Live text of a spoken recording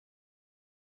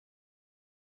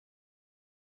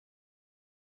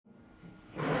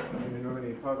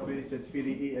nomine Patris et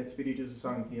Filii et Spiritus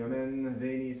Sancti. Amen.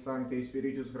 Veni Sancte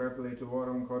Spiritus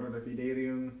Paracletuorum corde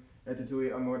fidelium, et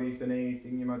tui amoris in eis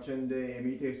ignem accende,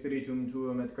 emite Spiritum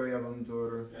tuum et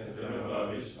creavuntur. Et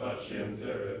renovavis paciem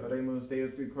terrae. Oremus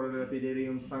Deus qui corde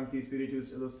fidelium, Sancti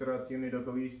Spiritus illustratione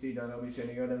docolisti, da nobis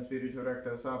enim Spiritu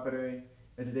recta sapere,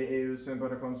 et de eius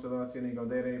semper consolatione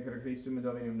gaudere per Christum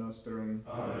Dominum nostrum.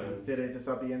 Amen. Sede se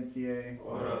sapientiae,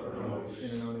 Ora pro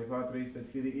nobis. in nomine Patris et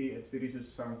Filii et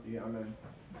Spiritus Sancti. Amen.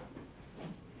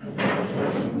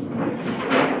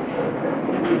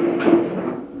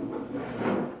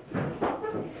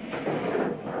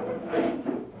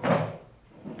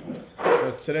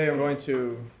 Today I'm going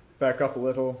to back up a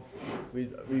little.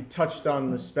 We touched on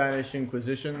the Spanish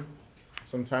Inquisition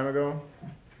some time ago,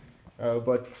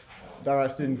 but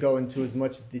Daras didn't go into as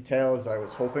much detail as I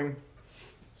was hoping.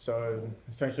 So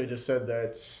essentially just said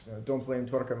that don't blame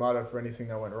Torquemada for anything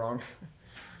that went wrong.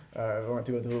 I want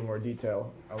to go into a little more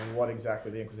detail of what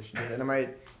exactly the Inquisition did.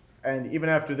 And even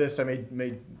after this, I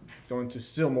may go into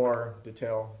still more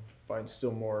detail, find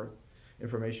still more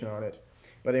information on it.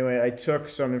 But anyway, I took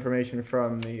some information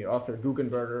from the author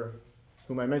Guggenberger,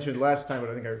 whom I mentioned last time, but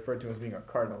I think I referred to him as being a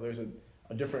cardinal. There's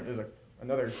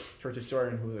another church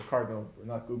historian who's a cardinal, but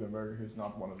not Guggenberger, who's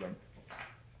not one of them.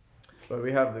 But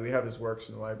we have his works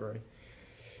in the library.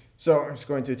 So I'm just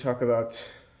going to talk about,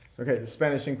 the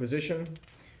Spanish Inquisition.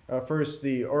 First,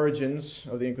 the origins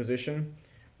of the Inquisition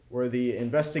were the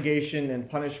investigation and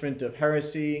punishment of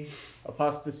heresy,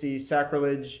 apostasy,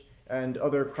 sacrilege, and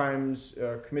other crimes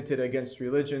committed against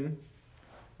religion.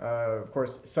 Of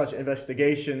course, such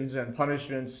investigations and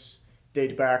punishments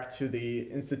date back to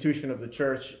the institution of the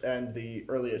church and the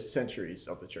earliest centuries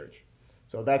of the church.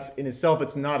 So that's in itself,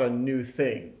 it's not a new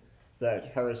thing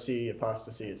that heresy,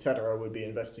 apostasy, etc. would be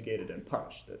investigated and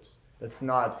punished. That's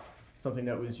not something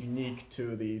that was unique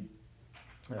to the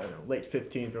late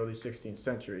 15th, early 16th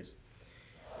centuries,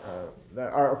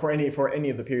 for any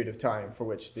of the period of time for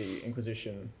which the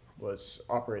Inquisition was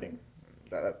operating.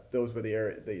 That was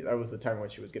the time when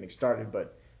she was getting started,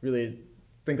 but really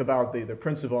think about the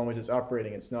principle on which it's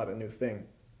operating. It's not a new thing.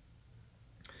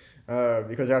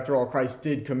 Because after all, Christ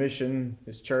did commission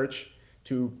his church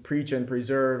to preach and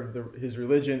preserve his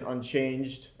religion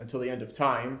unchanged until the end of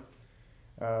time,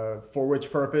 for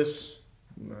which purpose,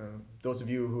 those of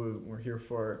you who were here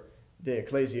for De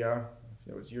Ecclesia,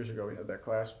 it was years ago we had that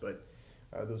class, but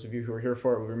those of you who are here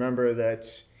for it will remember that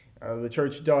the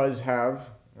church does have,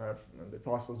 the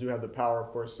apostles do have the power,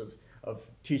 of course, of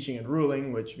teaching and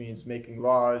ruling, which means making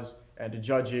laws and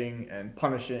judging and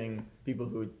punishing people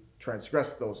who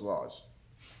transgress those laws.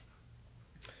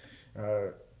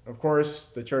 Of course,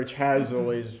 the church has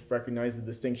always recognized the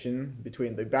distinction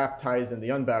between the baptized and the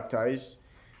unbaptized.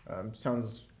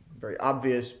 Sounds very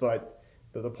obvious, but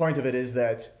the point of it is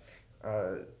that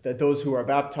those who are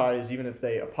baptized, even if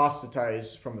they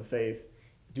apostatize from the faith,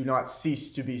 do not cease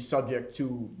to be subject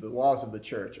to the laws of the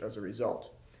church as a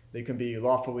result. They can be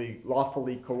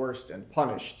lawfully coerced and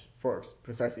punished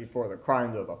precisely for the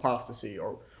crime of apostasy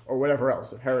or whatever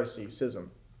else, of heresy,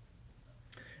 schism.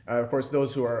 Of course,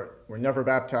 those who were never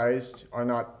baptized are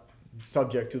not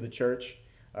subject to the church,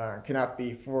 cannot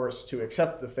be forced to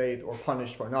accept the faith or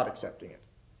punished for not accepting it.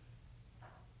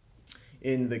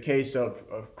 In the case of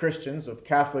Christians, of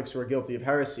Catholics who are guilty of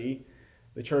heresy,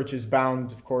 the church is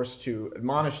bound, of course, to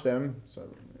admonish them. So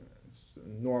it's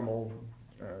a normal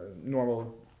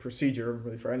procedure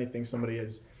really for anything. Somebody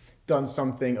has done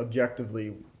something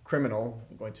objectively criminal,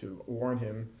 I'm going to warn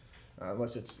him,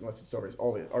 unless it's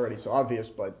already so obvious.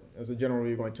 But as a general rule,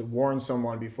 you're going to warn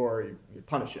someone before you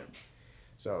punish him.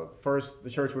 So first, the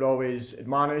church would always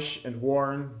admonish and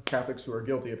warn Catholics who are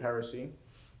guilty of heresy,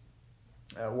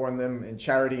 warn them in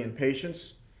charity and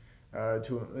patience.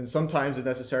 And sometimes, if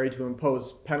necessary, to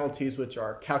impose penalties which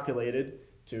are calculated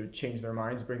to change their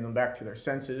minds, bring them back to their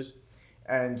senses,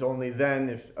 and only then,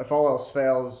 if all else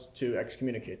fails, to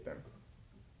excommunicate them.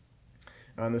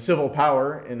 The civil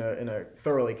power in a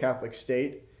thoroughly Catholic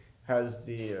state has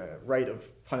the right of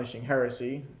punishing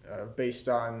heresy based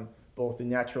on both the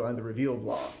natural and the revealed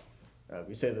law.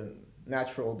 We say the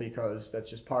natural because that's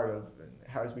just part of,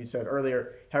 as we said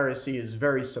earlier, heresy is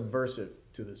very subversive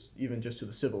to this, even just to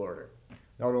the civil order,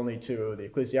 not only to the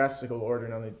ecclesiastical order,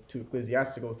 not only to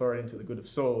ecclesiastical authority and to the good of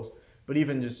souls, but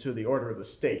even just to the order of the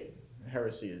state.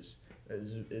 Heresy is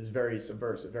very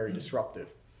subversive, very disruptive,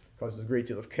 causes a great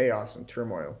deal of chaos and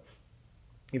turmoil,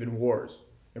 even wars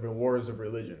of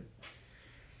religion.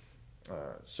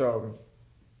 So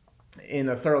in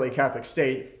a thoroughly Catholic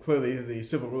state, clearly the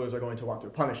civil rulers are going to want to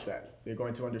punish that. They're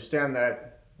going to understand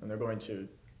that, and they're going to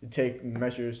take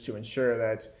measures to ensure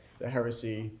that the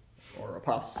heresy or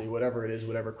apostasy, whatever it is,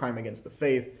 whatever crime against the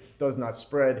faith, does not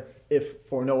spread, if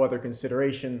for no other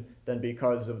consideration than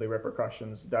because of the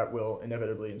repercussions that will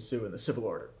inevitably ensue in the civil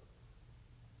order.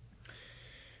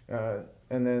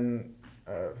 And then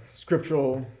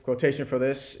scriptural quotation for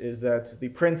this is that the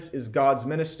prince is God's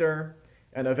minister,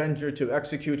 an avenger to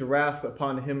execute wrath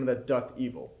upon him that doth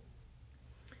evil.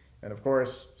 And of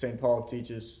course, St. Paul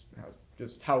teaches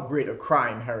just how great a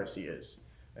crime heresy is.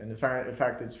 And in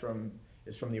fact it's from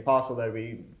the apostle that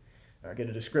we get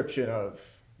a description of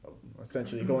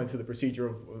essentially going through the procedure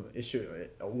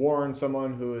of warn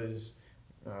someone who is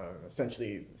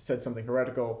essentially said something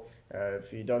heretical.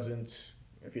 If he doesn't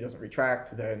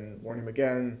retract, then warn him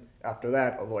again. After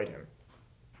that, avoid him.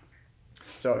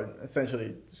 So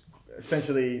essentially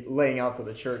laying out for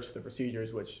the church the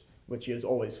procedures which he has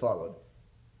always followed.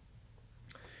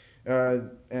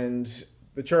 And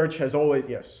the church has always,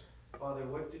 yes? Father,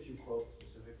 what did you quote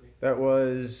specifically? That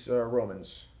was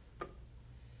Romans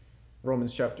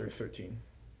chapter 13.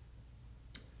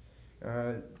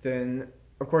 Then,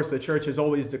 of course, the church has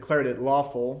always declared it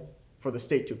lawful for the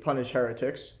state to punish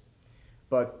heretics,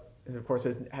 but, of course,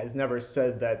 has never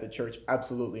said that the church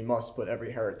absolutely must put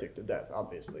every heretic to death,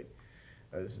 obviously.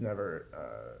 Had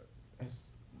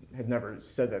never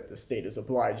said that the state is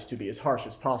obliged to be as harsh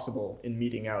as possible in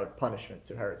meting out punishment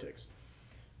to heretics.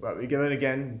 But given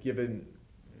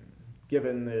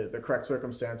the correct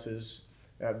circumstances,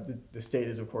 the state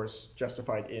is, of course,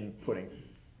 justified in putting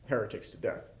heretics to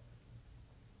death.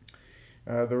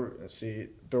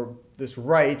 This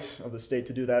right of the state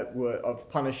to do that, of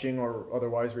punishing or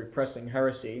otherwise repressing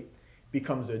heresy,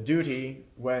 becomes a duty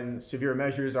when severe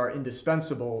measures are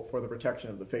indispensable for the protection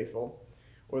of the faithful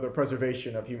or the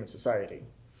preservation of human society.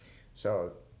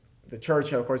 So the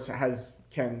church, of course,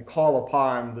 can call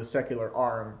upon the secular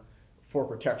arm for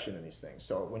protection in these things.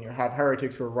 So when you have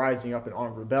heretics who are rising up in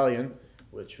armed rebellion,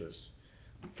 which was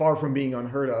far from being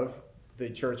unheard of, the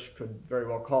church could very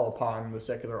well call upon the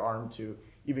secular arm to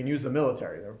even use the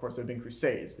military. Of course, there have been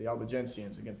crusades, the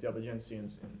Albigensians against the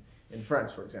Albigensians in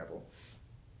France, for example.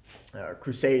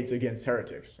 Crusades against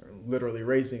heretics, literally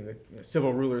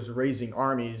civil rulers raising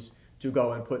armies to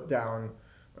go and put down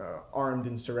armed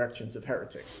insurrections of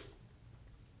heretics.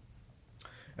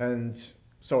 And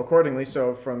so accordingly,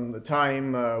 from the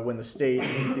time when the state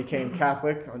became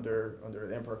Catholic under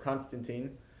the Emperor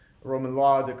Constantine, Roman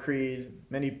law decreed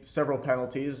several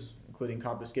penalties, including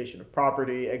confiscation of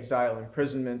property, exile,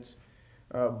 imprisonment,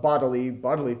 bodily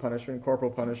punishment, corporal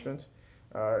punishment,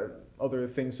 other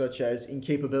things such as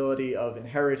incapability of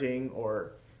inheriting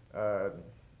or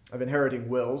of inheriting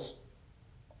wills,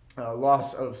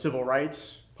 loss of civil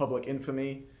rights, public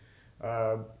infamy,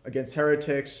 against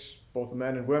heretics, both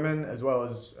men and women, as well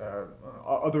as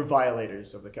other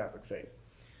violators of the Catholic faith.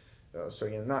 So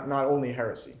again, not only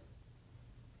heresy.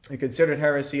 It considered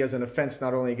heresy as an offense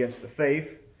not only against the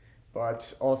faith,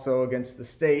 but also against the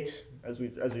state. As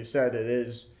we've said, it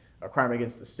is a crime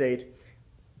against the state,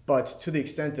 but to the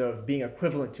extent of being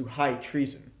equivalent to high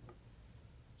treason.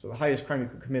 So the highest crime you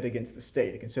could commit against the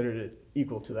state, it considered it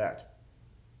equal to that.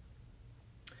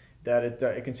 That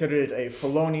it considered it a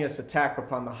felonious attack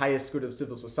upon the highest good of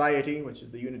civil society, which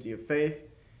is the unity of faith,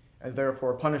 and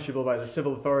therefore punishable by the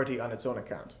civil authority on its own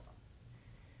account.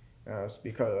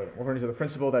 Because according to the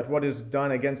principle that what is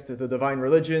done against the divine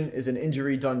religion is an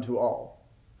injury done to all,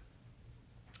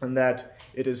 and that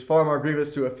it is far more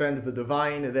grievous to offend the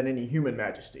divine than any human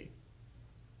majesty.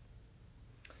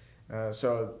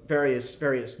 So various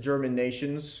German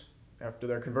nations, after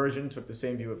their conversion, took the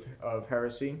same view of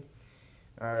heresy.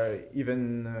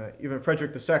 Even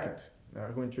Frederick II,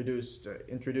 who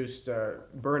introduced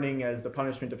burning as the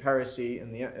punishment of heresy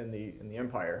in the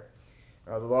empire.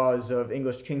 The laws of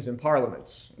English kings and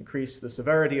parliaments increased the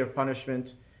severity of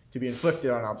punishment to be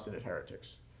inflicted on obstinate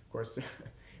heretics. Of course,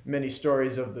 many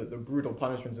stories of the brutal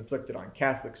punishments inflicted on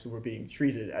Catholics who were being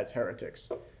treated as heretics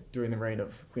during the reign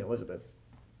of Queen Elizabeth,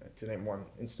 to name one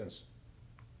instance.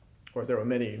 Of course, there were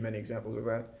many examples of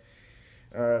that.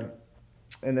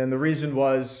 And then the reason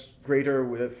was greater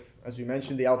with, as we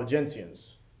mentioned, the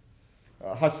Albigensians,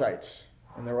 Hussites,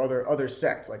 and there were other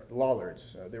sects like the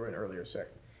Lollards. They were an earlier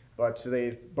sect. But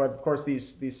of course,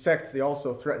 these sects, they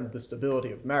also threatened the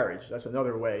stability of marriage. That's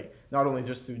another way, not only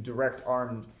just through direct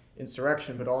armed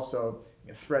insurrection, but also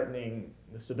threatening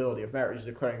the stability of marriage,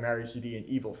 declaring marriage to be an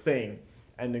evil thing,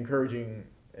 and encouraging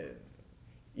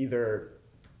either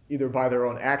by their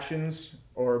own actions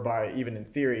or by, even in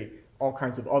theory, all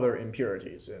kinds of other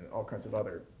impurities and all kinds of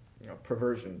other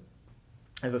perversion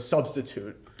as a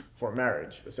substitute for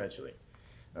marriage, essentially.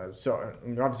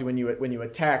 Obviously when you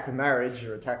attack marriage,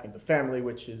 you're attacking the family,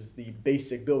 which is the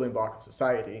basic building block of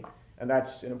society. And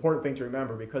that's an important thing to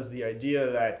remember, because the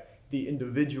idea that the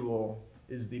individual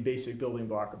is the basic building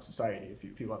block of society,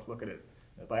 if you want to look at it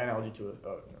by analogy to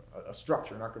a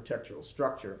structure, an architectural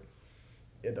structure,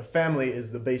 the family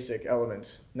is the basic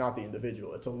element, not the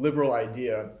individual. It's a liberal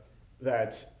idea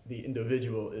that the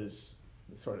individual is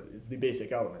the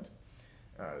basic element,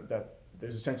 that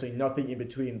there's essentially nothing in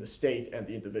between the state and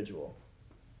the individual.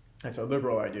 That's a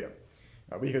liberal idea.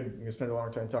 We could spend a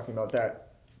long time talking about that,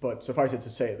 but suffice it to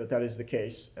say that that is the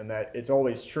case, and that it's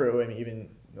always true. I mean, even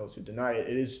those who deny it,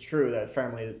 it is true that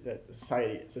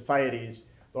societies,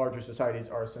 larger societies,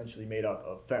 are essentially made up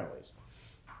of families.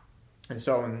 And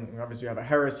so, obviously, you have a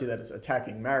heresy that is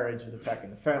attacking marriage, is attacking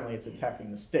the family, it's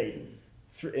attacking the state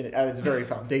at its very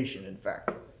foundation, in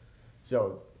fact.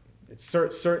 So it's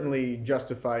certainly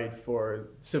justified for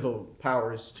civil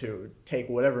powers to take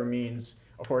whatever means,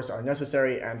 of course, are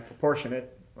necessary and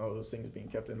proportionate. All those things being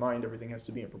kept in mind, everything has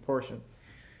to be in proportion.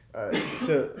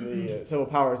 So the civil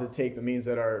powers to take the means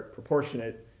that are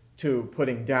proportionate to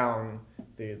putting down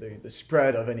the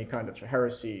spread of any kind of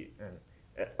heresy, and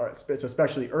it's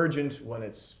especially urgent when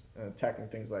it's attacking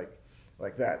things like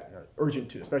that.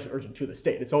 Especially urgent to the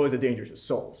state. It's always a danger to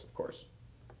souls, of course.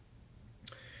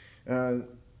 And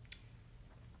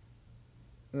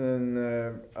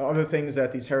other things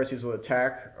that these heresies will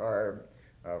attack are,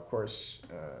 of course,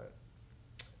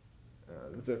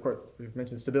 we've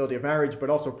mentioned stability of marriage, but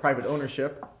also private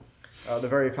ownership, the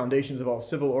very foundations of all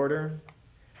civil order,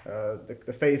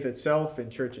 the faith itself in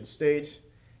church and state,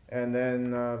 and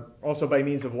then also by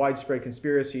means of widespread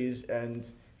conspiracies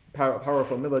and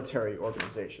powerful military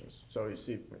organizations. So you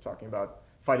see, we're talking about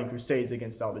fighting crusades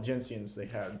against Albigensians.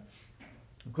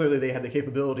 Clearly they had the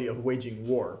capability of waging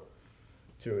war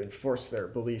to enforce their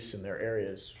beliefs in their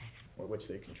areas which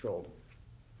they controlled.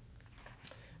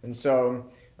 And so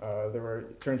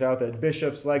it turns out that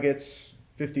bishops, legates,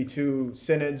 52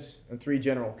 synods, and 3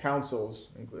 general councils,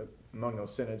 among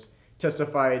those synods,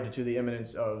 testified to the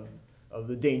imminence of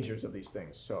the dangers of these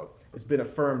things. So it's been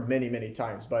affirmed many, many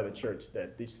times by the church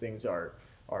that these things are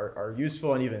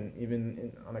useful and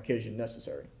even on occasion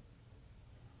necessary.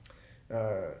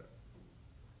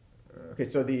 Okay,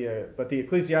 so but the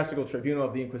ecclesiastical tribunal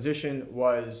of the Inquisition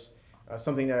was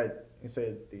something that, you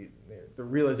say, the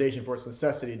realization for its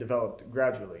necessity developed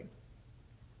gradually.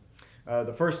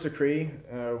 The first decree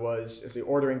was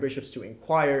ordering bishops to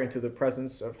inquire into the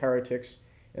presence of heretics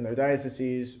in their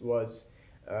dioceses, was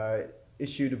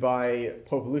issued by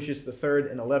Pope Lucius III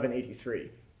in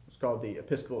 1183. It's called the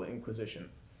Episcopal Inquisition.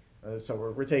 So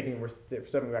we're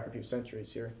stepping back a few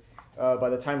centuries here. By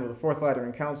the time of the Fourth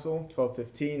Lateran Council,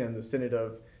 1215, and the Synod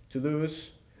of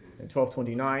Toulouse in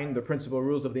 1229, the principal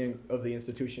rules of the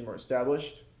institution were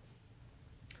established.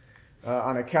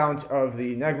 On account of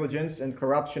the negligence and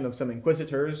corruption of some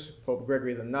inquisitors, Pope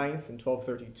Gregory IX in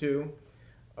 1232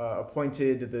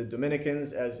 appointed the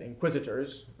Dominicans as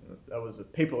inquisitors. That was a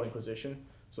papal inquisition.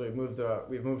 So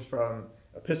we've moved from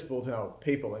episcopal to now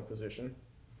papal inquisition.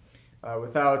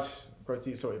 Of course,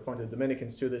 he appointed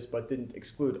Dominicans to this, but didn't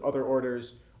exclude other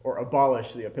orders or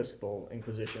abolish the episcopal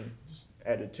inquisition, just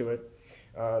added to it.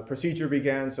 Procedure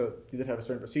began, so he did have a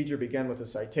certain procedure, began with a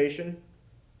citation.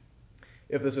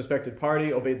 If the suspected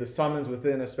party obeyed the summons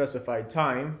within a specified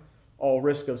time, all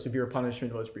risk of severe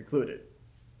punishment was precluded.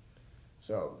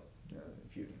 So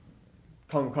if you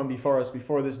come before us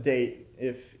before this date,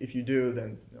 if you do,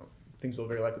 then things will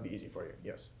very likely be easy for you.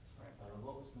 Yes?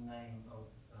 What was the name of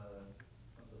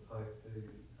the Pope who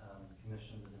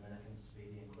commissioned the Dominicans to be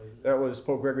the Inquisitors? That was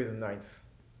Pope Gregory IX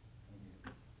in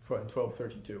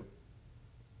 1232.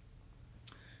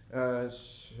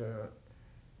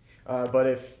 But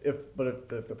if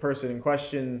the person in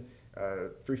question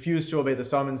refused to obey the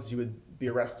summons, he would be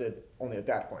arrested only at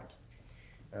that point.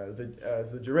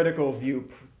 As the juridical view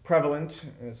prevalent,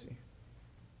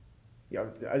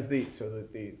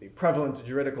 the prevalent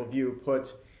juridical view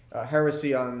put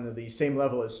heresy on the same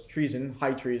level as treason,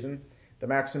 high treason. The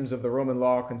maxims of the Roman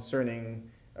law concerning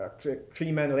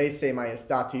crimen lese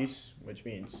majestatis, which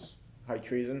means high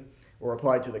treason, were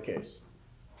applied to the case.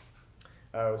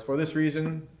 It was for this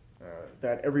reason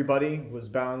that everybody was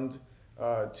bound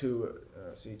to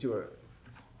a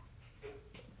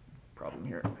problem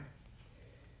here.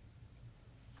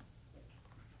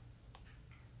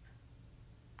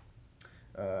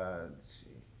 Let's see.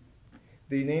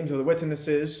 The names of the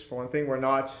witnesses, for one thing, were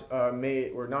not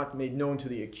made known to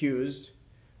the accused,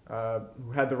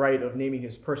 who had the right of naming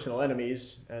his personal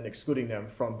enemies and excluding them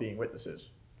from being witnesses.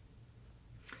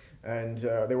 And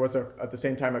there was, at the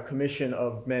same time, a commission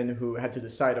of men who had to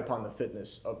decide upon the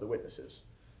fitness of the witnesses.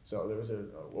 So there was a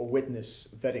witness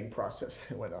vetting process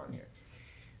that went on here.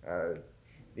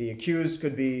 The accused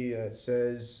could be, it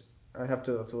says, I have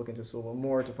to look into this a little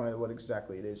more to find out what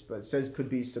exactly it is, but it says could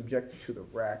be subjected to the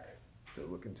rack, to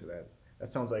look into that.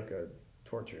 That sounds like a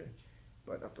torture,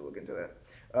 but I have to look into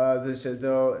that. They said,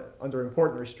 though, under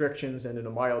important restrictions and in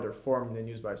a milder form than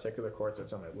used by secular courts,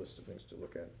 that's on my list of things to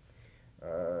look at.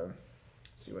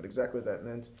 See what exactly that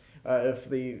meant. If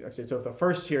the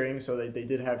first hearing, so they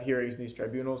did have hearings in these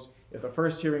tribunals, if the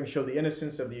first hearing showed the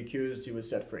innocence of the accused, he was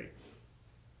set free.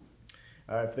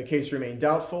 If the case remained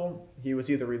doubtful, he was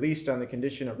either released on the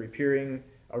condition of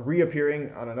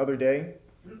reappearing on another day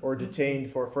or detained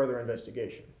for further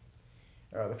investigation.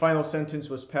 The final sentence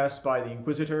was passed by the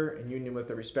inquisitor in union with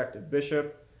the respective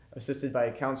bishop, assisted by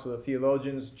a council of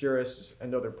theologians, jurists,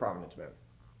 and other prominent men.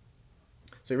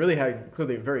 So he really had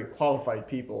clearly very qualified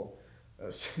people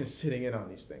sitting in on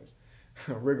these things.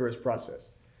 A rigorous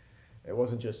process. It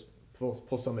wasn't just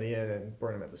pull somebody in and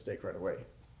burn them at the stake right away.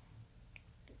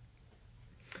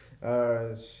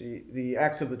 The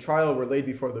acts of the trial were laid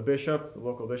before the bishop, the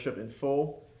local bishop, in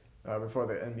full, before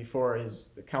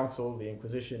the council, the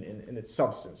Inquisition, in its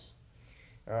substance.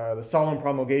 The solemn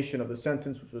promulgation of the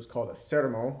sentence, which was called a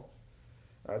sermo,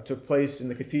 took place in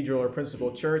the cathedral or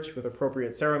principal church with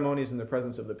appropriate ceremonies in the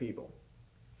presence of the people.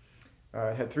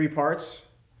 It had three parts.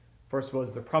 First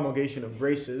was the promulgation of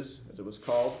graces, as it was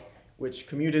called, which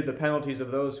commuted the penalties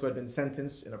of those who had been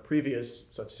sentenced in a previous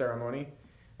such ceremony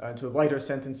to lighter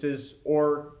sentences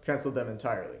or canceled them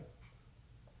entirely.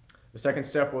 The second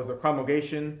step was the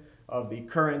promulgation of the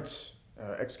current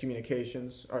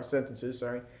sentences.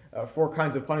 Four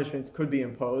kinds of punishments could be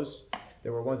imposed.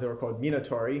 There were ones that were called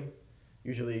minatory,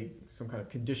 usually some kind of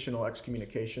conditional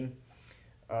excommunication.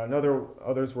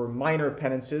 Others were minor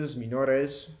penances,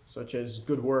 minores, such as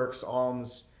good works,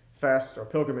 alms, fasts, or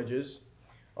pilgrimages.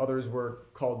 Others were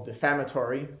called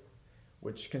defamatory,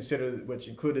 which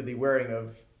included the wearing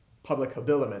of public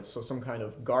habiliments, so some kind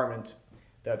of garment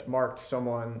that marked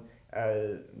someone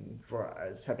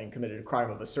as having committed a crime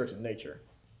of a certain nature.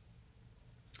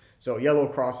 So yellow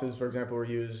crosses, for example, were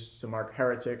used to mark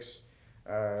heretics.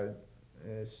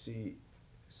 Let's see.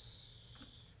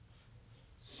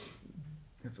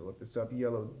 I have to look this up.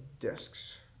 Yellow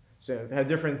discs. So it had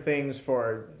different things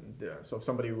for. So if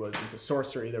somebody was into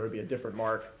sorcery, there would be a different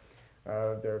mark.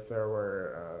 If there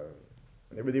were,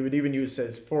 they would even use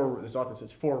this author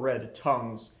says 4 red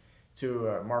tongues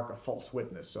to mark a false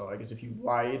witness. So I guess if you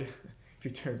lied,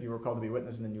 if you were called to be a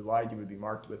witness and then you lied, you would be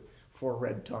marked with 4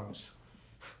 red tongues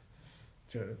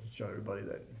to show everybody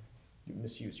that you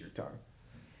misuse your tongue.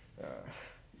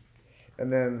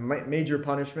 And then major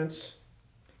punishments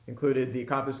included the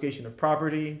confiscation of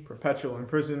property, perpetual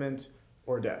imprisonment,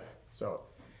 or death. So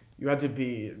you had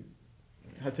to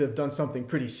have done something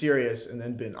pretty serious and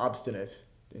then been obstinate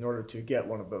in order to get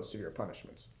one of those severe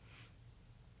punishments,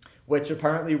 which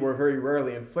apparently were very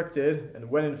rarely inflicted, and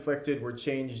when inflicted were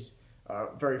changed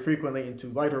very frequently into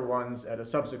lighter ones at a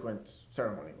subsequent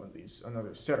ceremony,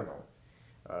 another ceremony.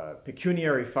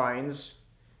 Pecuniary fines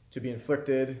to be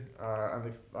inflicted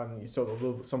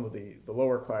some of the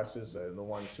lower classes, the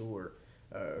ones who were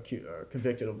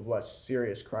convicted of less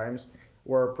serious crimes,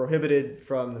 were prohibited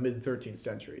from the mid-13th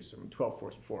century, so from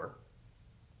 1244.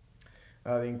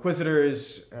 The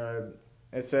inquisitors,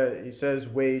 he says,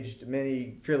 waged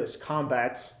many fearless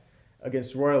combats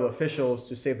against royal officials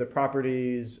to save the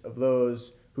properties of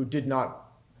those who did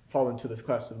not fall into this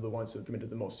class of the ones who had committed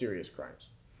the most serious crimes.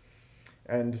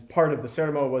 And part of the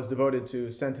ceremony was devoted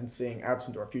to sentencing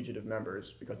absent or fugitive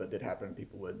members, because that did happen.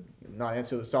 People would not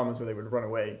answer the summons or they would run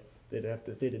away. They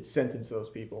did sentence those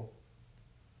people,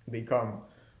 become,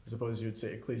 I suppose you'd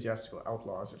say, ecclesiastical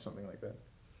outlaws or something like that.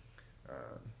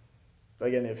 But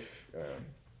again,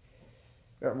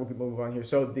 we'll move on here.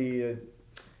 So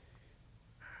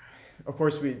of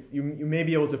course, you may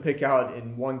be able to pick out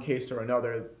in one case or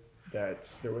another that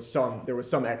there was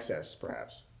some excess,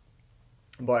 perhaps.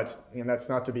 But that's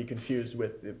not to be confused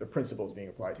with the principles being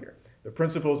applied here. The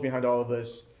principles behind all of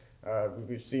this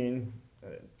we've seen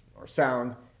are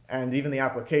sound, and even the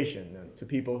application to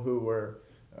people who were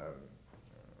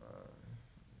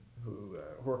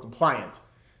compliant.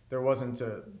 There wasn't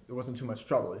too much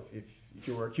trouble. If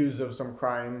you were accused of some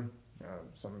crime,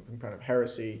 some kind of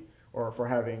heresy, or for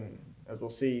having, as we'll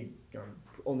see,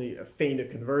 only feigned a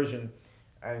conversion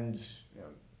and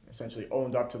essentially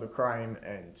owned up to the crime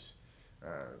and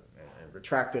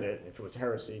retracted it if it was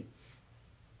heresy,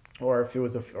 or if you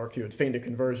had feigned a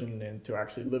conversion and to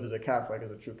actually live as a Catholic,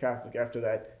 as a true Catholic after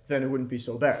that, then it wouldn't be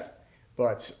so bad.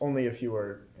 but only if you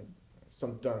were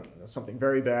done something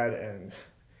very bad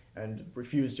and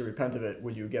refused to repent of it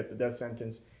would you get the death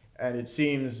sentence. And it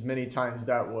seems many times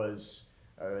that was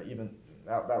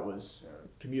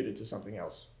commuted to something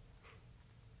else.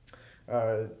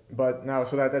 But now,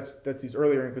 so that's these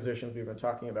earlier Inquisitions we've been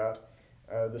talking about.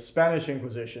 The Spanish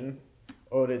Inquisition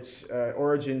owed its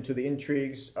origin to the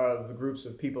intrigues of the groups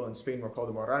of people in Spain were called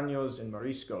the Moraños and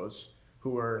Moriscos,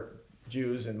 who were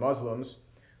Jews and Muslims,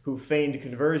 who feigned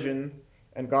conversion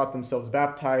and got themselves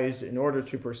baptized in order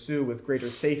to pursue with greater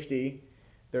safety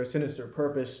their sinister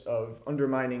purpose of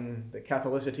undermining the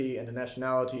Catholicity and the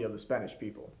nationality of the Spanish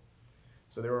people.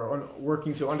 So they were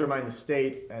working to undermine the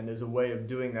state, and as a way of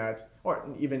doing that, or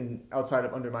even outside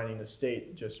of undermining the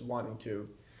state, just wanting to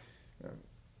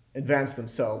advance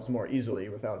themselves more easily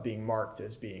without being marked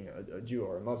as being a Jew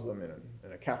or a Muslim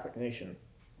in a Catholic nation.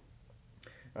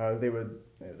 They would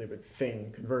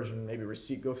feign conversion, maybe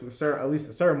go through at least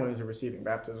the ceremonies of receiving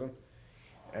baptism,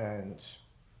 and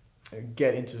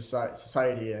get into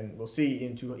society, and we'll see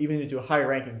even into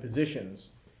high-ranking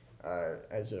positions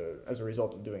as a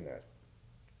result of doing that.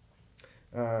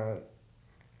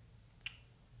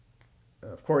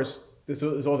 Of course, this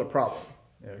is always a problem.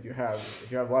 If you have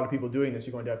a lot of people doing this,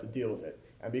 you're going to have to deal with it.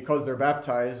 And because they're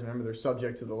baptized, remember, they're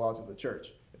subject to the laws of the church.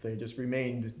 If they just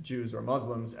remained Jews or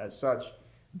Muslims as such,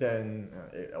 then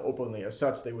openly as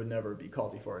such, they would never be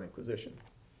called before an inquisition.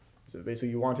 So basically,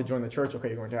 you want to join the church, okay,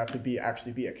 you're going to have to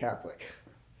actually be a Catholic.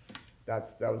 That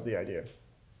was the idea.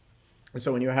 And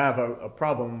so when you have a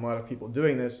problem, a lot of people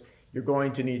doing this, you're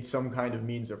going to need some kind of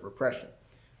means of repression,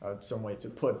 some way to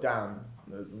put down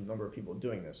the number of people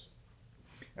doing this.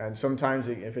 And sometimes,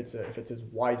 if it's a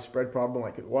widespread problem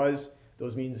like it was,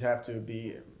 those means have to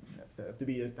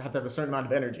have a certain amount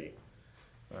of energy.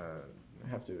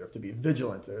 Have to be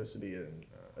vigilant. There has to be an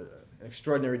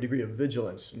extraordinary degree of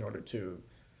vigilance in order to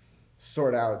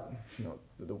sort out,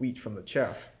 the wheat from the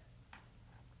chaff.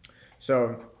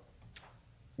 So,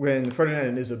 when Ferdinand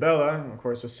and Isabella, of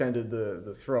course, ascended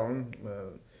the throne,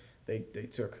 they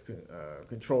took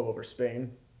control over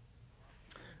Spain.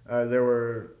 There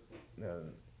were.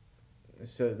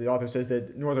 So the author says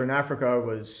that northern Africa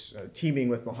was teeming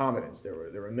with Mohammedans. There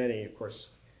were many, of course,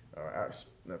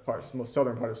 the most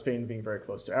southern part of Spain being very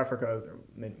close to Africa.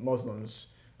 There were Muslims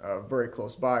very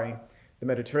close by. The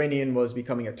Mediterranean was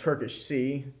becoming a Turkish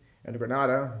sea, and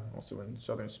Granada, also in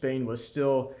southern Spain, was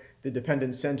still the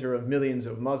dependent center of millions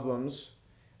of Muslims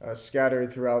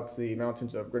scattered throughout the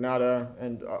mountains of Granada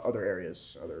and other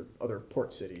areas, other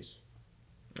port cities,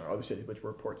 or other cities which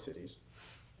were port cities,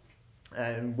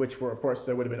 and which were, of course,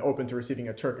 they would have been open to receiving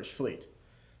a Turkish fleet.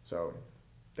 So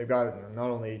they've got not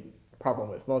only a problem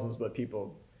with Muslims, but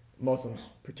Muslims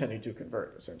pretending to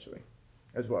convert, essentially,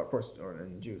 as well, of course,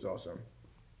 and Jews also.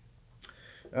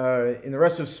 In the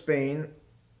rest of Spain,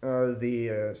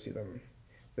 the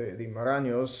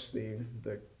Moraños,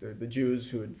 the Jews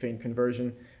who had feigned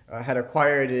conversion, had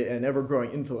acquired an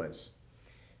ever-growing influence,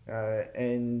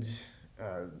 and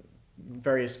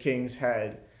various kings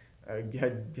had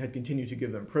continued to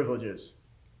give them privileges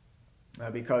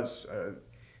because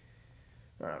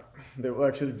they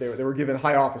were given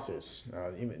high offices.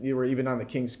 They were even on the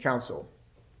king's council.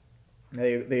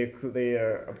 They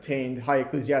obtained high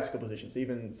ecclesiastical positions.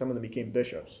 Even some of them became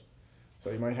bishops. So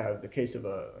you might have a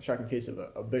shocking case of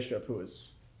a bishop who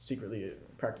was secretly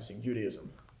practicing Judaism.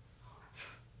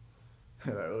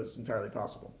 That was entirely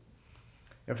possible.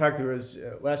 In fact, there was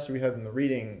last year we had in the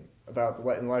reading about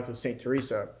the life of Saint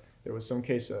Teresa. There was some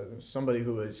case of somebody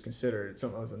who was considered,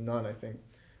 someone was a nun, I think,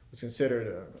 was considered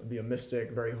to be a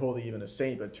mystic, very holy, even a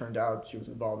saint, but it turned out she was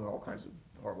involved in all kinds of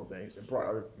horrible things and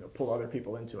pulled other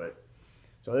people into it.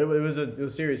 So it was a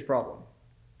serious problem.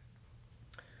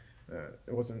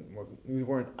 We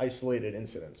weren't isolated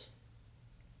incidents.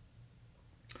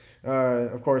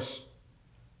 Of course,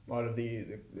 a lot of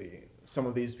some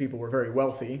of these people were very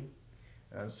wealthy,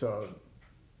 and so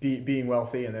being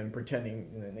wealthy and then pretending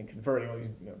and then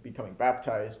converting, becoming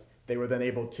baptized, they were then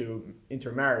able to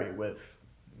intermarry with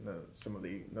some of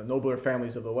the nobler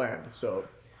families of the land. So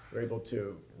they were able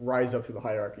to rise up through the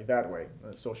hierarchy that way,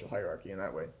 the social hierarchy in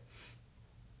that way.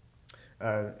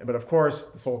 But of course,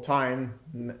 this whole time,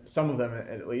 some of them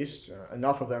at least,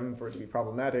 enough of them for it to be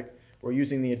problematic, were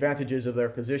using the advantages of their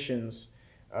positions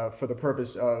for the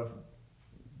purpose of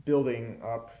building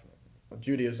up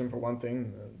Judaism, for one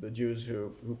thing, the Jews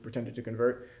who pretended to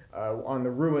convert, on the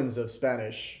ruins of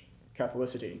Spanish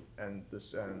Catholicity and the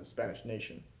Spanish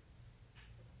nation.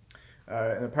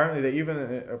 And apparently they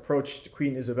even approached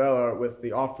Queen Isabella with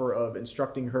the offer of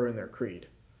instructing her in their creed.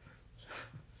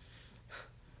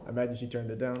 I imagine she turned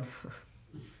it down.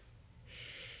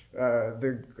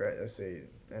 Let's see.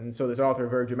 And so this author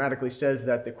very dramatically says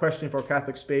that the question for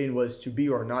Catholic Spain was to be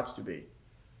or not to be,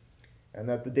 and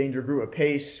that the danger grew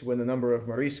apace when the number of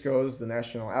Moriscos, the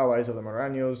national allies of the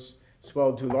Maraños,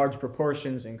 swelled to large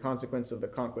proportions in consequence of the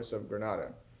conquest of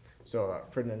Granada. So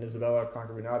Ferdinand and Isabella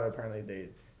conquered Granada. Apparently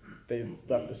they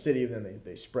left the city, and then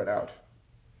they spread out.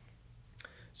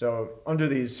 So under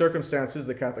these circumstances,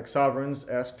 the Catholic sovereigns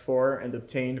asked for and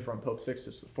obtained from Pope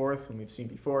Sixtus IV, whom we've seen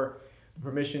before,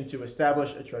 permission to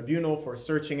establish a tribunal for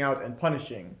searching out and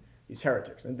punishing these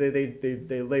heretics. And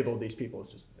they labeled these people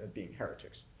as being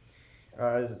heretics.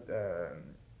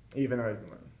 Even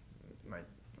my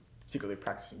secretly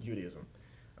practicing Judaism,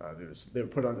 they were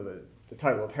put under the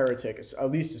title of heretic,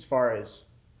 at least as far as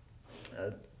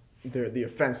the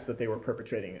offense that they were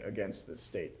perpetrating against the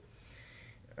state.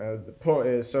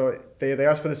 So they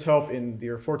asked for this help in the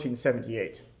year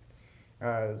 1478.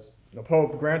 The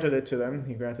Pope granted it to them.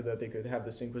 He granted that they could have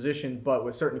this Inquisition, but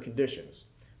with certain conditions.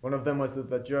 One of them was that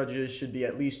the judges should be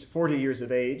at least 40 years of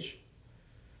age,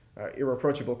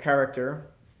 irreproachable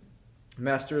character,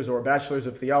 masters or bachelors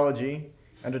of theology,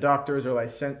 and doctors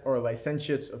or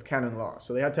licentiates of canon law.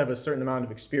 So they had to have a certain amount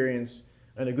of experience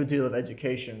and a good deal of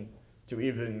education to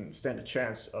even stand a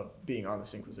chance of being on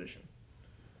this Inquisition.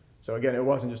 So again, it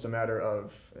wasn't just a matter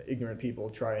of ignorant people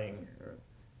trying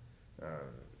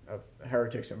of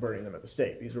heretics and burning them at the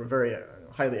stake. These were very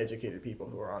highly educated people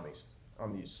who were on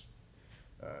these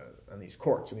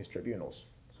courts and these tribunals.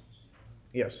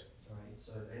 Yes. Sorry,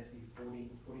 so they have to be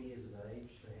 40 years of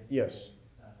age. They have to Yes. be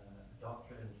a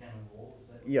doctorate in canon law. Is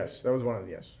that? Yes, that was one of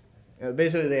the yes.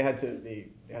 Basically, they had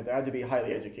to be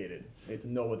highly educated. They had to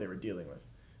know what they were dealing with.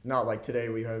 Not like today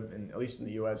we have, at least in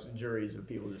the U.S., juries of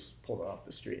people just pulled off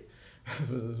the street. It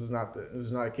was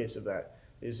not a case of that.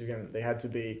 They had to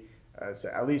be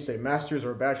at least say masters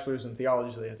or bachelors in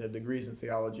theology. So they had to have degrees in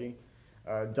theology,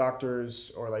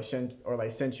 doctors or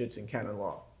licentiates in canon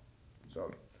law.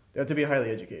 So they had to be highly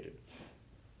educated.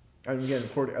 And again,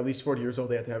 at least 40 years old,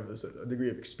 they had to have a degree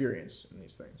of experience in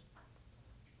these things.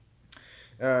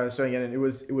 So again, it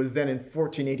was then in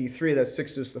 1483 that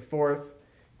Sixtus IV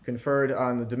conferred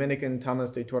on the Dominican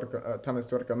Thomas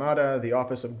Torquemada the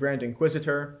office of Grand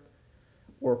Inquisitor,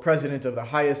 or president of the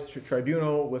highest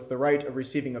tribunal, with the right of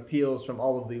receiving appeals from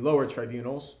all of the lower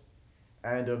tribunals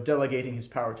and of delegating his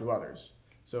power to others.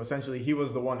 So essentially, he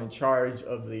was the one in charge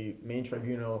of the main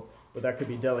tribunal, but that could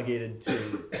be delegated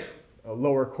to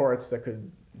lower courts that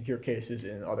could hear cases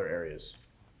in other areas.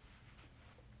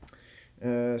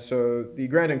 So the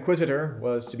Grand Inquisitor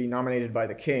was to be nominated by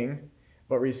the king,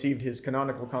 but received his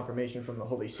canonical confirmation from the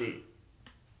Holy See.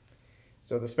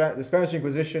 So the Spanish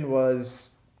Inquisition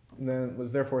was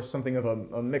therefore something of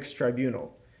a mixed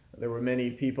tribunal. There were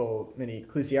many people, many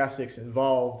ecclesiastics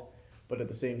involved, but at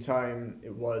the same time,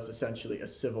 it was essentially a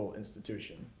civil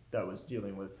institution that was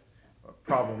dealing with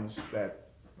problems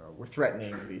that were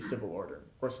threatening the civil order.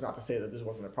 Of course, not to say that this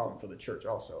wasn't a problem for the church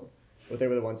also, but they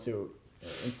were the ones who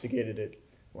instigated it,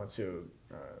 ones who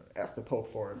asked the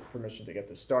Pope for permission to get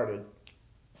this started,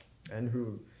 and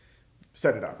who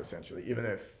set it up essentially, even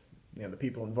if the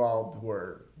people involved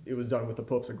it was done with the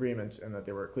Pope's agreement, and that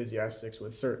they were ecclesiastics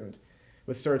with certain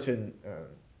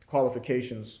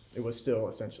qualifications. It was still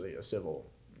essentially a civil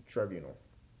tribunal.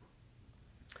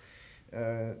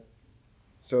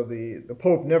 So the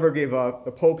popes never gave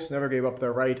up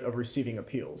their right of receiving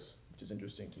appeals, which is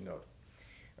interesting to note.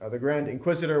 The Grand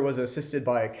Inquisitor was assisted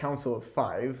by a council of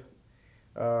 5.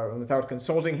 Without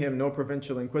consulting him, no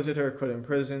provincial inquisitor could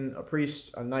imprison a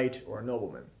priest, a knight, or a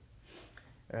nobleman.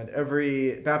 And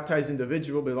every baptized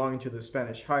individual belonging to the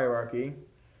Spanish hierarchy,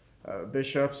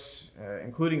 bishops,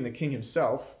 including the king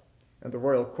himself, and the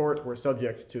royal court were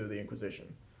subject to the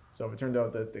Inquisition. So if it turned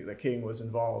out that the king was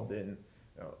involved in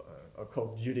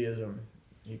occult Judaism,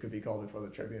 he could be called before the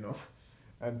tribunal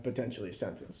and potentially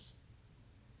sentenced.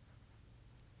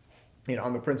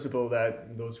 On the principle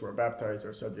that those who are baptized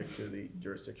are subject to the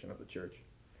jurisdiction of the church,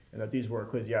 and that these were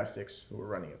ecclesiastics who were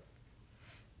running it.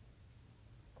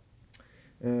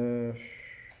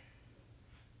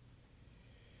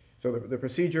 So the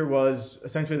procedure was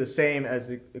essentially the same as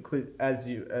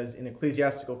in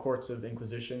ecclesiastical courts of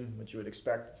Inquisition, which you would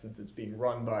expect since it's being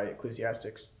run by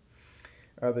ecclesiastics.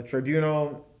 The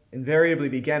tribunal invariably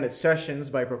began its sessions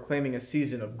by proclaiming a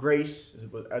season of grace,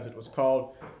 as it was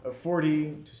called, of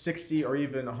 40 to 60 or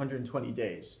even 120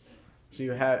 days. So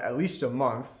you had at least a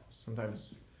month,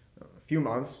 sometimes a few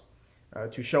months,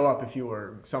 to show up if you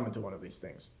were summoned to one of these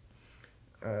things.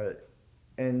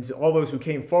 And all those who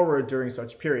came forward during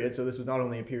such period, so this was not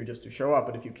only a period just to show up,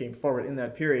 but if you came forward in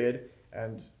that period,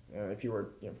 and if you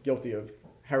were guilty of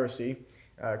heresy,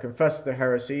 confessed the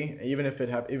heresy, even if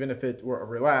it were a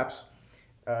relapse.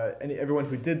 Everyone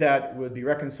who did that would be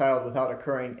reconciled without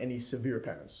incurring any severe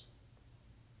penance.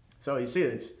 So you see,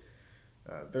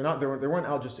 they weren't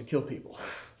out just to kill people,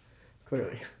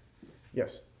 clearly.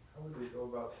 Yes? How would they go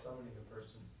about summoning a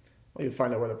person? Well, you'd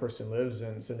find out where the person lives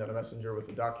and send out a messenger with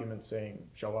a document saying,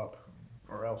 show up,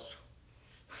 or else.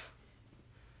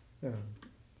 Yeah.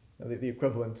 The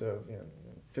equivalent of,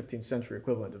 15th century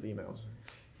equivalent of emails.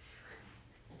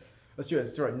 Let's do that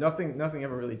story. Nothing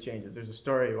ever really changes. There's a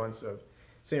story once of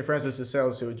St. Francis de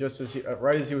Sales who,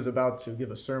 right as he was about to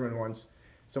give a sermon once,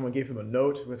 someone gave him a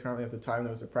note. Apparently at the time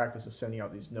there was a practice of sending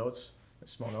out these notes,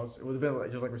 small notes. It would have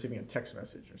been just like receiving a text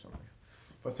message or something.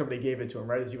 But somebody gave it to him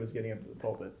right as he was getting up to the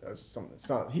pulpit.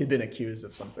 He had been accused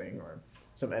of something, or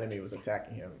some enemy was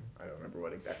attacking him. I don't remember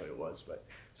what exactly it was, but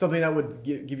something that would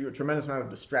give you a tremendous amount of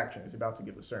distraction. He's about to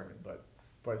give the sermon, but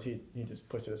he just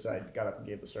pushed it aside, got up and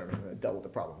gave the sermon, and dealt with the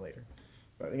problem later.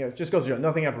 But again, it just goes to show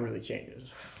nothing ever really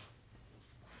changes.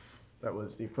 That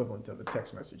was the equivalent of a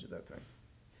text message at that time.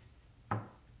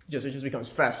 It just becomes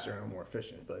faster and more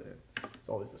efficient, but it's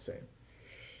always the same.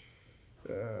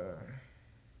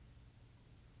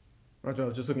 I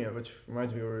was just looking at, which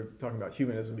reminds me, we were talking about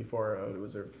humanism before. It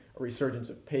was a resurgence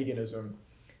of paganism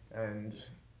and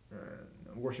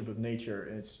worship of nature.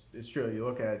 And it's true. You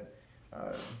look at,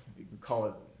 you could call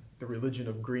it the religion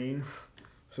of green,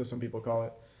 so some people call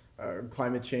it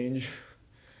climate change.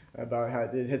 About how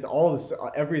it has all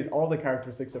the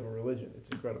characteristics of a religion. It's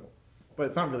incredible, but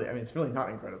it's not really. I mean, it's really not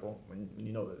incredible when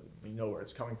you know where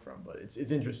it's coming from. But it's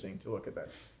interesting to look at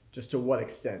that, just to what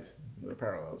extent the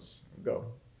parallels go.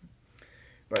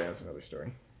 But yeah, that's another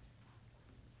story.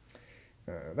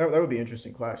 That would be an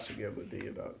interesting class to give. Would be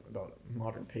about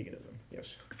modern paganism.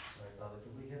 Yes. Sorry, Father,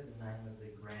 could we have the name of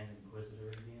the Grand Inquisitor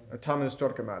again? Thomas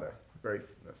Torquemada, very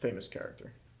famous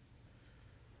character.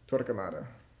 Torquemada.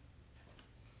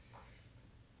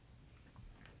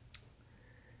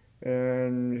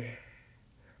 And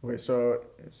okay, so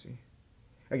let's see.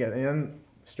 Again, and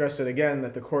stress it again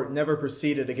that the court never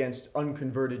proceeded against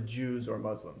unconverted Jews or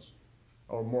Muslims,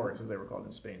 or Moors as they were called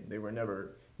in Spain. They were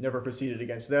never proceeded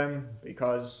against them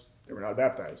because they were not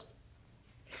baptized.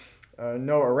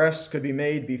 No arrest could be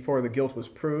made before the guilt was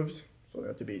proved, so there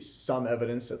had to be some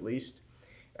evidence at least.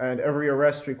 And every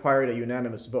arrest required a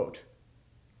unanimous vote.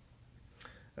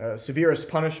 Severest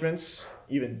punishments,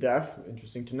 even death,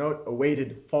 interesting to note,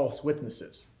 awaited false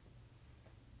witnesses.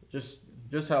 Just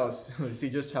how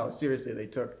seriously they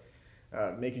took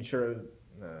making sure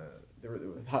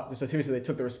just how seriously they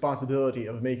took the responsibility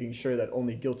of making sure that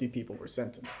only guilty people were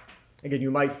sentenced. Again,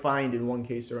 you might find in one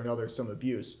case or another some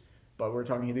abuse, but we're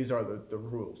talking, these are the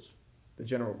rules, the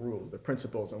general rules, the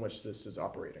principles on which this is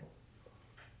operating.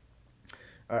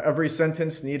 Every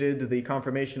sentence needed the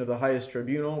confirmation of the highest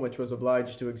tribunal, which was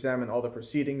obliged to examine all the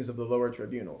proceedings of the lower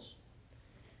tribunals.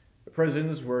 The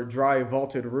prisons were dry,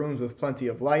 vaulted rooms with plenty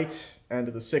of light, and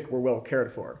the sick were well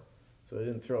cared for. So they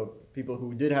didn't throw people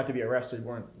who did have to be arrested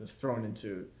weren't just thrown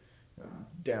into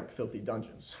damp, filthy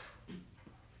dungeons.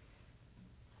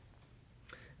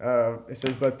 It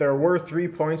says, but there were 3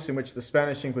 points in which the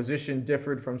Spanish Inquisition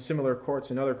differed from similar courts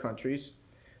in other countries.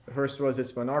 The first was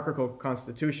its monarchical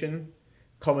constitution,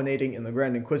 culminating in the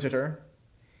Grand Inquisitor,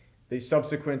 the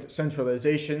subsequent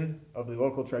centralization of the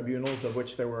local tribunals, of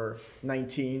which there were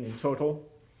 19 in total,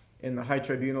 in the High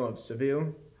Tribunal of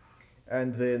Seville,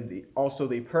 and then also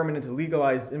the permanent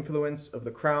legalized influence of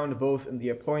the crown, both in the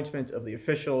appointment of the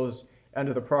officials and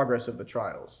the progress of the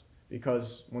trials,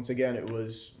 because once again it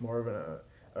was more of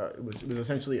it was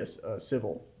essentially a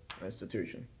civil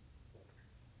institution.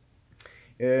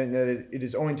 And it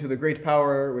is owing to the great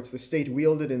power which the state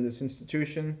wielded in this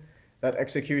institution that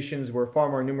executions were far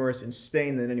more numerous in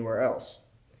Spain than anywhere else.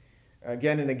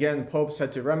 Again and again, popes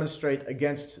had to remonstrate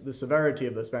against the severity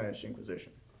of the Spanish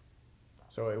Inquisition.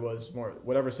 So it was more,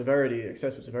 whatever severity,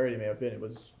 excessive severity may have been, it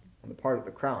was on the part of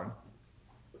the crown,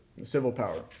 the civil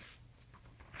power.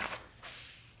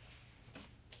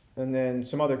 And then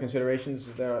some other considerations,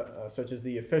 such as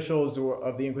the officials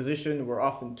of the Inquisition were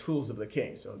often tools of the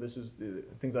king. So this is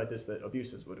things like this that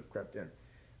abuses would have crept in.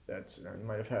 That you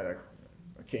might have had a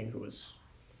king who was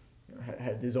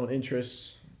had his own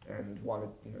interests and wanted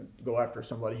to go after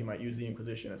somebody. He might use the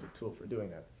Inquisition as a tool for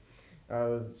doing that.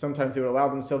 Sometimes they would allow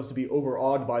themselves to be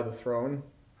overawed by the throne,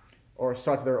 or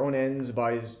sought their own ends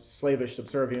by slavish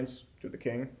subservience to the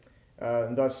king.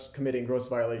 And thus committing gross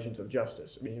violations of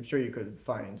justice. I mean, I'm sure you could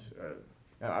find,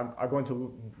 I'm going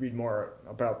to read more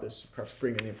about this, perhaps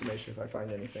bring in information if I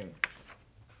find anything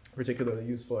particularly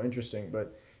useful or interesting,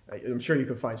 but I'm sure you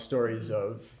could find stories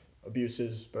of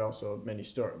abuses, but also many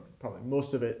stories, probably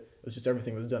most of it It was just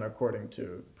everything was done according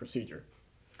to procedure.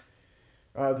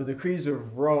 The decrees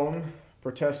of Rome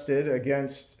protested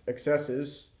against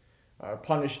excesses,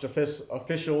 punished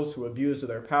officials who abused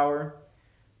their power,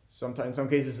 sometimes, in some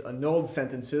cases, annulled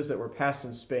sentences that were passed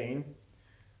in Spain,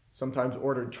 sometimes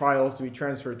ordered trials to be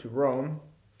transferred to Rome,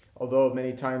 although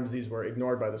many times these were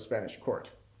ignored by the Spanish court.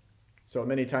 So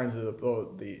many times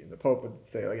the Pope would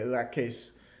say, like, in that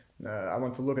case, I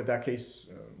want to look at that case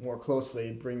more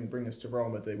closely, bring this to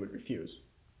Rome, but they would refuse.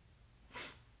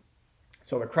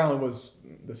 So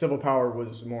the civil power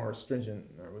was more stringent,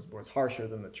 was harsher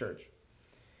than the church.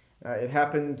 It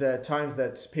happened at times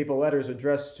that papal letters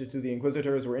addressed to the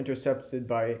inquisitors were intercepted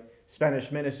by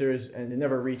Spanish ministers and they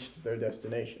never reached their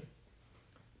destination.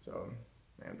 So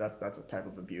that's a type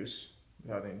of abuse,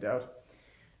 without any doubt.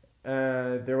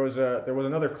 There was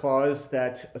another clause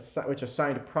which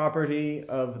assigned property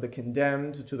of the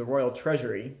condemned to the royal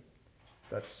treasury.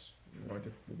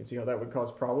 You can see how that would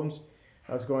cause problems.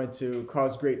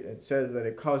 It says that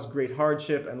it caused great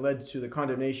hardship and led to the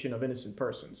condemnation of innocent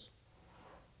persons.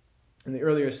 In the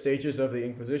earlier stages of the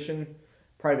Inquisition,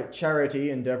 private charity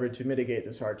endeavored to mitigate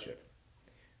this hardship.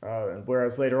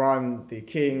 Whereas later on, the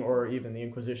king or even the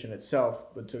Inquisition itself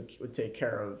would take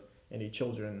care of any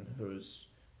children whose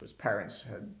parents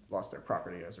had lost their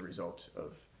property as a result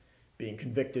of being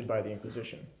convicted by the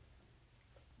Inquisition.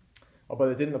 But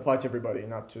it didn't apply to everybody,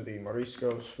 not to the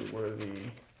Moriscos, who were the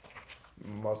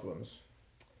Muslims.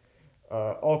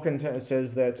 It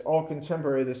says that all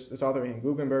contemporary, this author in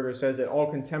Guggenberger says that all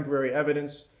contemporary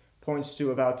evidence points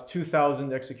to about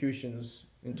 2,000 executions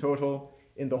in total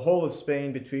in the whole of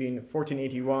Spain between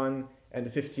 1481 and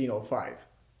 1505.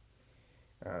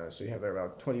 So you have there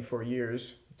about 24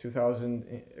 years,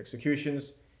 2,000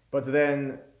 executions, but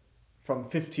then from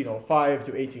 1505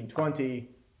 to 1820,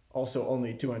 also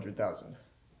only 200,000.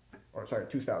 Or sorry,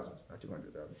 2,000, not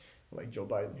 200,000. Like Joe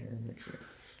Biden here,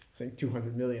 saying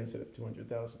 200 million instead of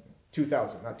 200,000.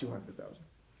 2,000, not 200,000.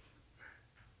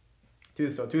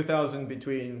 So 2,000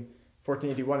 between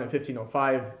 1481 and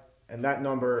 1505, and that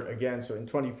number again, so in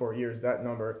 24 years, that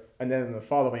number, and then in the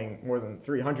following more than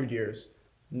 300 years,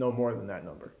 no more than that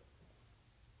number.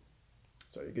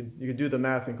 So you could do the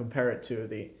math and compare it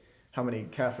to how many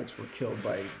Catholics were killed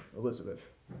by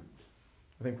Elizabeth.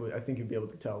 I think you'd be able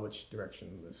to tell which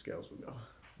direction the scales would go.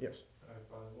 Yes.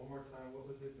 One more time, what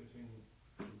was it between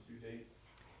the two dates?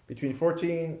 Between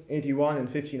 1481 and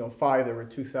 1505, there were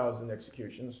 2,000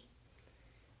 executions.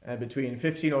 And between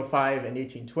 1505 and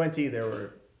 1820, there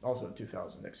were also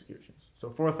 2,000 executions. So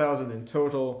 4,000 in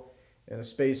total in a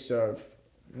space of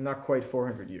not quite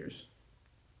 400 years,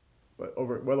 but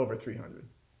well over 300.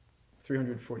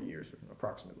 340 years,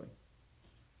 approximately.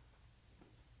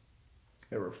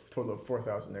 There were a total of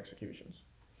 4,000 executions.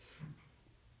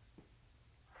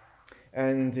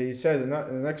 And he says in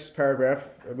the next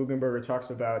paragraph, Guggenberger talks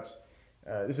about,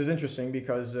 this is interesting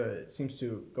because it seems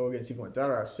to go against even what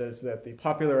Darras says, that the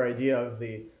popular idea of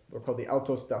what are called the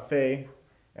autos da fe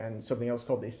and something else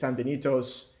called the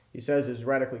sanbenitos, he says is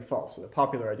radically false. So the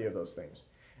popular idea of those things.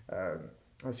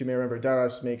 As you may remember,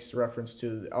 Darras makes reference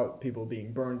to people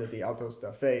being burned at the autos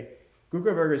da fe.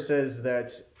 Guggenberger says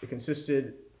that it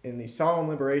consisted in the solemn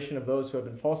liberation of those who have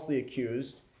been falsely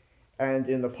accused, and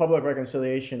in the public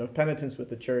reconciliation of penitents with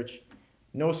the church,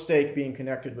 no stake being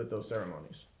connected with those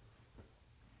ceremonies.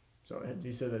 So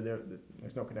he said that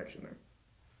there's no connection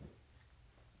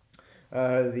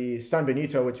there. The San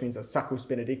Benito, which means a sacus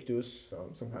benedictus,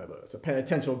 so some kind of it's a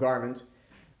penitential garment,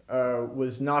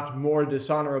 was not more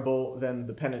dishonorable than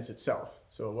the penance itself.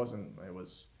 So it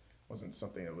wasn't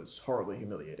something that was horribly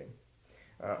humiliating.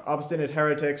 Obstinate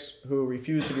heretics who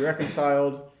refused to be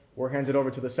reconciled were handed over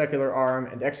to the secular arm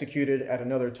and executed at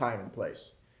another time and place.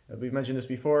 We've mentioned this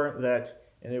before,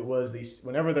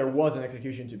 whenever there was an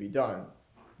execution to be done,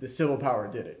 the civil power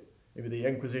did it. Maybe the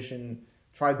Inquisition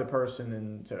tried the person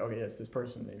and said, okay, yes, this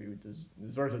person maybe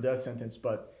deserves a death sentence,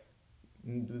 but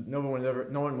no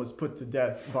one was put to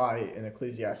death by an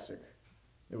ecclesiastic.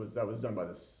 That was done by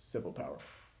the civil power.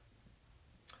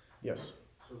 Yes.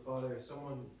 So, Father, if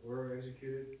someone were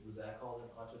executed, was that called an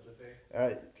auto da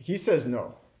fe? He says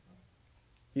no.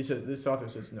 This author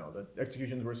says no, that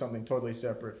executions were something totally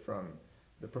separate from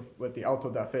the auto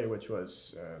da fe, which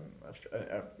was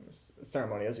a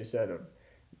ceremony, as you said, of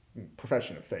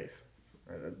profession of faith,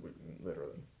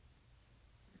 literally,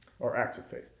 or acts of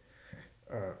faith.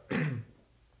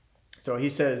 So he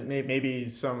says maybe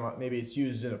it's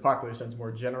used in a popular sense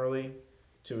more generally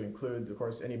to include, of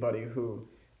course, anybody who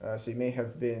may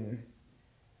have been.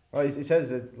 Well, he says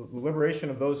that the liberation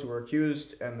of those who were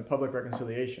accused and the public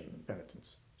reconciliation of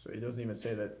penitents. So he doesn't even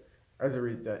say that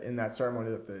in that ceremony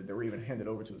that they were even handed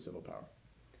over to the civil power.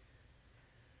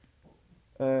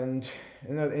 And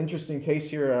another interesting case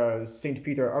here, Saint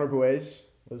Peter Arbues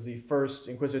was the first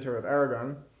inquisitor of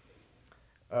Aragon,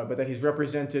 but that he's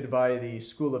represented by the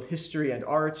School of History and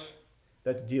Art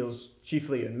that deals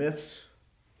chiefly in myths.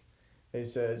 He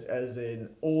says, as an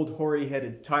old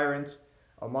hoary-headed tyrant,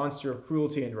 a monster of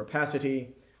cruelty and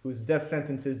rapacity, whose death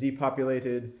sentences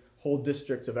depopulated whole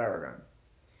districts of Aragon.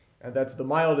 And that the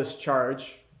mildest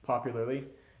charge, popularly,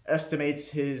 estimates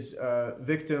his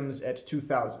victims at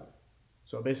 2,000.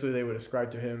 So basically they would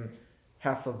ascribe to him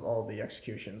half of all the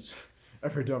executions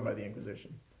ever done by the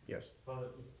Inquisition. Yes? Father,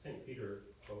 was St. Peter...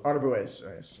 Arbues,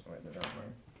 yes. Wait, no,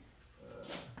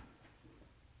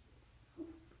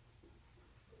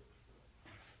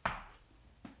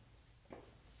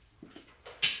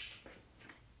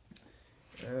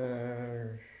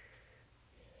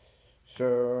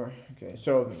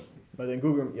 but then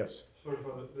Google, yes. Sorry,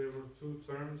 Father, there were two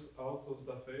terms, autos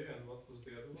da fe, and what was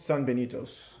the other one? San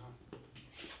Benitos.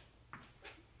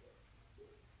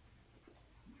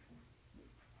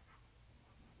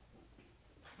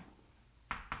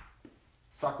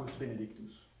 Sacus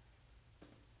Benedictus.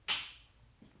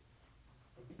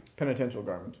 Penitential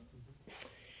garment.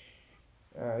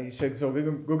 He said, so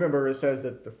Guggenberger says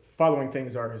that the following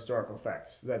things are historical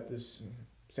facts. That this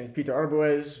St. Peter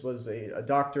Arbues was a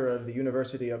doctor of the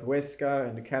University of Huesca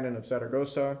and the canon of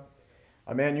Saragossa,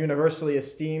 a man universally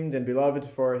esteemed and beloved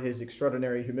for his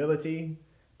extraordinary humility,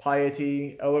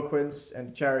 piety, eloquence,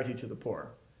 and charity to the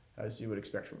poor, as you would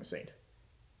expect from a saint.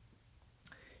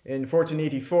 In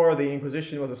 1484, the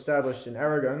Inquisition was established in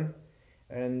Aragon,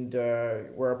 and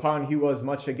whereupon he was,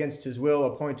 much against his will,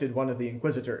 appointed one of the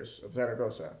inquisitors of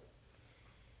Zaragoza.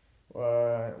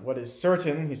 What is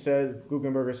certain,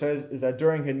 Guggenberger says, is that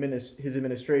during his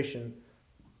administration,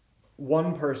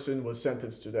 one person was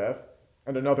sentenced to death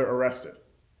and another arrested.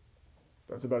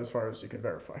 That's about as far as you can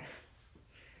verify.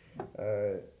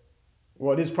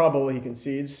 What is probable, he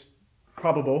concedes,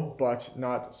 probable, but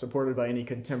not supported by any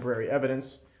contemporary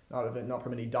evidence, not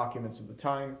from any documents of the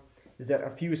time, is that a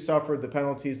few suffered the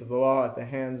penalties of the law at the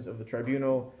hands of the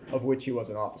tribunal of which he was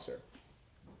an officer.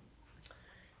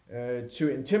 To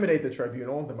intimidate the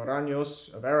tribunal, the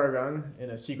Maraños of Aragon,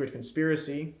 in a secret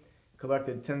conspiracy,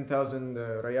 collected 10,000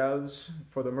 reals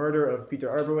for the murder of Peter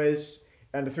Arbues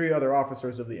and 3 other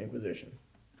officers of the Inquisition.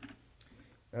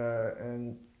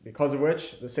 And because of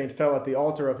which, the saint fell at the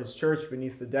altar of his church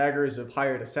beneath the daggers of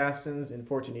hired assassins in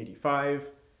 1485,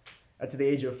 at the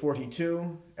age of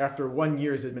 42, after 1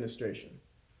 year's administration.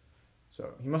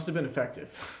 So he must have been effective.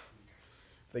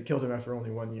 They killed him after only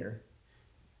 1 year.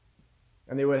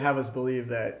 And they would have us believe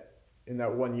that in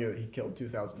that 1 year he killed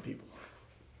 2,000 people.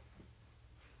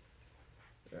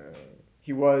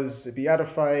 He was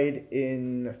beatified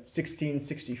in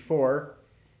 1664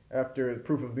 after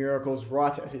proof of miracles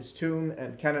wrought at his tomb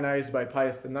and canonized by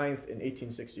Pius IX in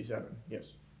 1867.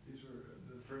 Yes? These were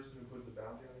the person who put the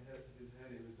bounty on his head,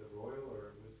 he was a royal,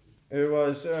 or was It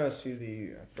was, I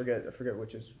forget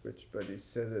which is which, but he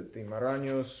said that the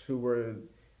Maraños, who were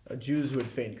Jews who had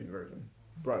feigned conversion,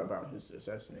 brought about his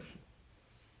assassination.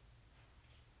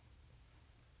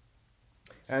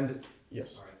 And,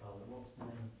 yes? Sorry, Father, what was the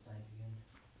name of the saint again?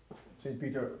 St.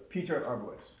 Peter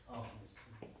Arbues. Oh,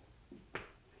 yes.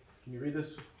 Can you read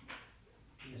this?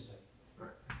 Yes, sir.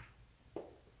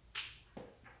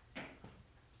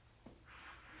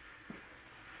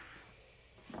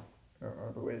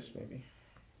 Arbues, maybe.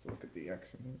 Look at the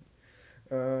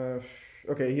accent.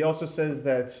 Okay, he also says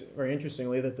that, very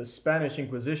interestingly, that the Spanish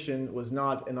Inquisition was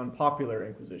not an unpopular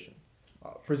Inquisition,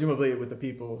 presumably with the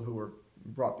people who were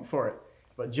brought before it,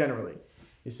 but generally.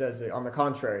 He says, on the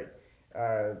contrary,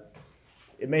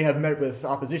 it may have met with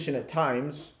opposition at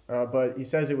times, but he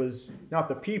says it was not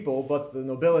the people, but the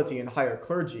nobility and higher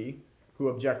clergy who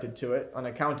objected to it on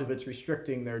account of its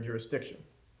restricting their jurisdiction.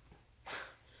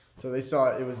 So they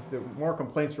saw it was that more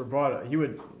complaints were brought.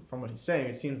 From what he's saying,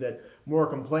 it seems that more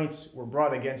complaints were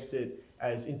brought against it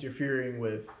as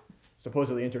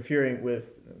supposedly interfering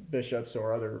with bishops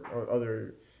or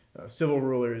other civil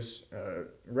rulers,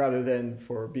 rather than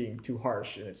for being too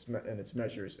harsh in its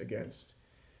measures against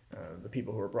the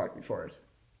people who were brought before it.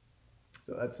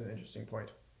 So that's an interesting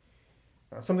point.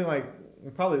 Something like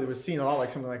it was seen a lot like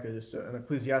something like just an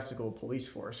ecclesiastical police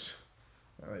force.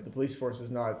 The police force is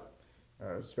not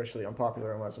especially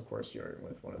unpopular unless, of course, you're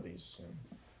with one of these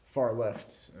far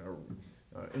left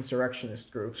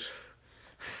insurrectionist groups.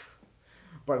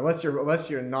 But unless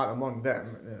you're not among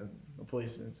them, the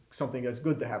police is something that's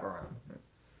good to have around.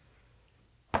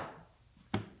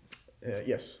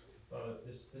 Yes.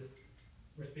 This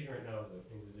we're speaking right now of the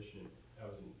Inquisition. I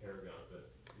was in Aragon.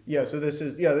 Yeah, so this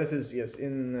is yes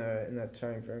in that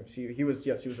time frame. He was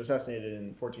assassinated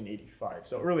in 1485.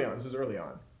 So early on. This is early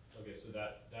on. Okay, so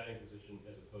that Inquisition,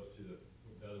 as opposed to the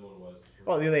other one was.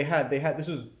 Well, yeah, they had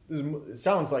it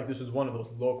sounds like this was one of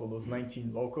those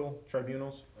 19 local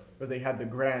tribunals, because they had the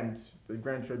grand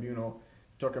tribunal.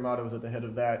 Torquemada was at the head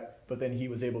of that, but then he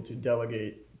was able to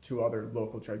delegate to other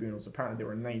local tribunals. Apparently, there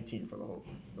were 19 for the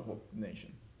whole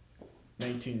nation.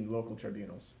 19 local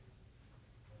tribunals.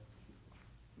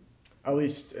 At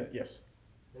least, yes.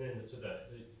 And then so the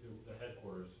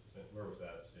headquarters, where was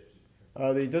that station?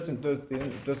 It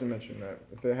doesn't mention that.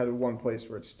 If they had one place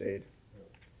where it stayed.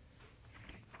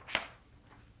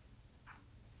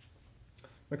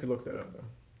 I could look that up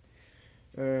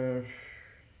though.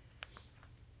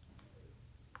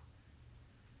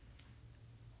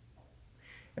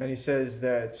 And he says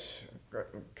that,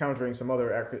 countering some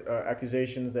other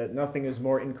accusations, that nothing is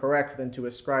more incorrect than to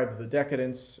ascribe the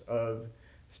decadence of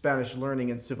Spanish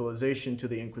learning and civilization to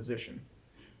the Inquisition.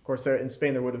 Of course, in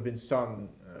Spain there would have been some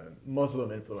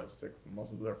Muslim influence.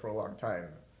 Muslims were there for a long time.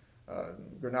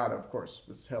 Granada, of course,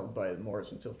 was held by the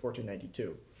Moors until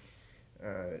 1492.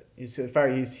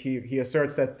 He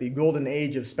asserts that the golden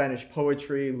age of Spanish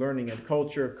poetry, learning, and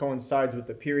culture coincides with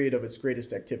the period of its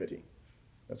greatest activity.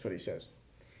 That's what he says.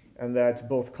 And that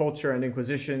both culture and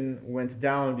Inquisition went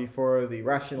down before the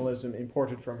rationalism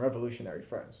imported from revolutionary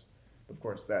France. Of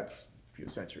course, that's a few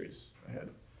centuries ahead.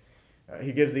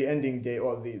 He gives the ending date,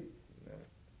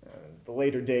 the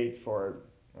later date for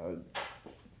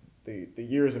the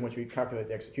years in which we calculate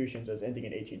the executions as ending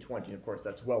in 1820. Of course,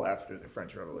 that's well after the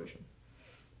French Revolution.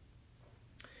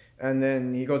 And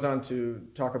then he goes on to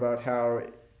talk about how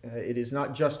it is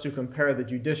not just to compare the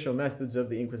judicial methods of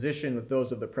the Inquisition with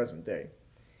those of the present day,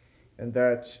 and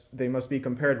that they must be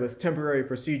compared with temporary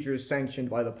procedures sanctioned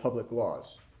by the public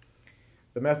laws.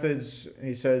 The methods,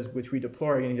 he says, which we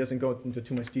deplore, and he doesn't go into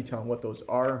too much detail on what those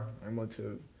are. I think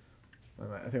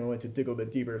I'm going to dig a little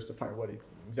bit deeper to find what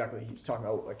exactly he's talking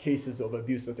about, like cases of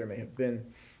abuse that there may have been.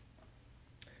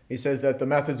 He says that the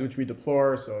methods which we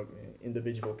deplore, so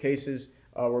individual cases,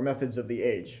 were methods of the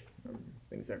age,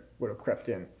 things that would have crept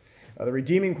in. The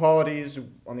redeeming qualities,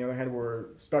 on the other hand, were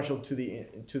special to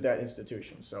that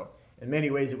institution. So in many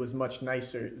ways, it was much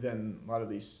nicer than a lot of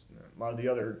the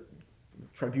other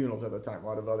tribunals at the time, a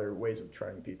lot of other ways of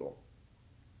trying people.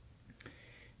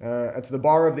 At the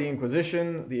bar of the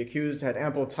Inquisition, the accused had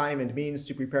ample time and means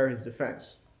to prepare his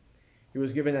defense. He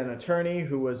was given an attorney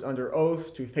who was under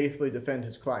oath to faithfully defend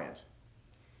his client.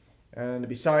 And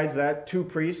besides that, 2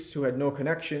 priests who had no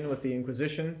connection with the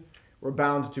Inquisition were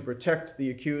bound to protect the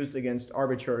accused against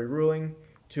arbitrary ruling,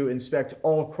 to inspect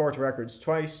all court records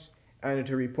twice, and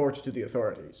to report to the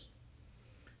authorities.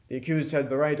 The accused had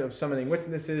the right of summoning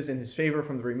witnesses in his favor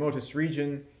from the remotest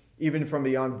region, even from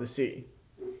beyond the sea.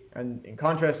 And in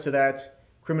contrast to that,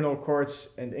 criminal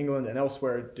courts in England and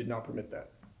elsewhere did not permit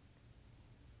that.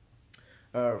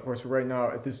 Of course, right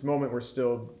now, at this moment, we're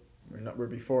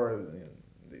before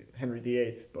the Henry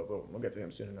VIII, but we'll get to him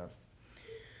soon enough.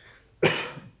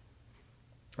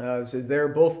 It says there,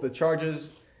 both the charges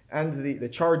and the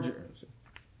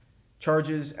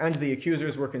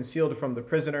accusers were concealed from the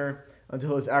prisoner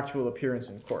until his actual appearance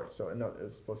in court. So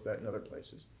it's supposed to that in other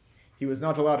places. He was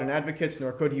not allowed an advocate,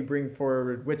 nor could he bring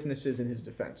forward witnesses in his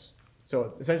defense.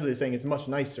 So essentially, saying it's much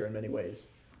nicer in many ways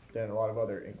than a lot of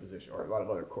other Inquisition or a lot of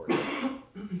other courts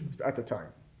at the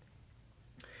time.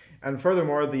 And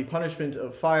furthermore, the punishment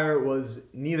of fire was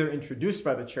neither introduced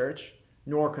by the Church,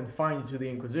 nor confined to the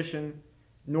Inquisition,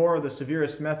 nor the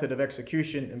severest method of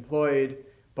execution employed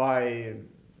by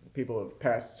people of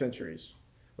past centuries.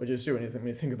 Which is true when you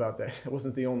think about that. It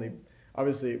wasn't the only.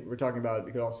 Obviously, we're talking about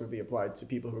it could also be applied to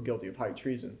people who are guilty of high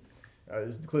treason.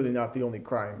 It's clearly not the only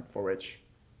crime for which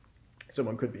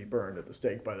someone could be burned at the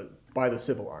stake by the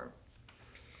civil arm.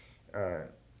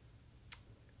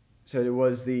 So it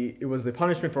was the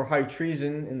punishment for high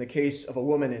treason in the case of a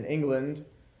woman in England,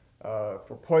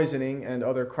 for poisoning, and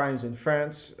other crimes in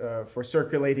France, for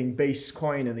circulating base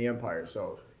coin in the empire.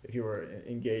 So if you were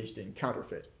engaged in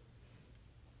counterfeit.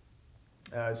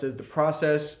 It says the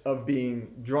process of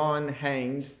being drawn,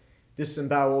 hanged,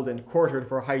 disemboweled, and quartered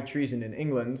for high treason in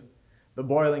England, the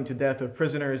boiling to death of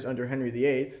prisoners under Henry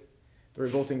VIII, the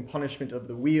revolting punishment of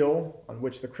the wheel, on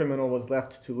which the criminal was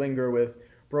left to linger with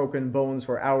broken bones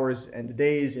for hours and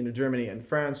days in Germany and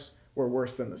France, were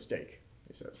worse than the stake,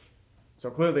 he says. So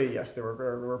clearly, yes, there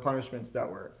were punishments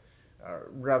that were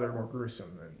rather more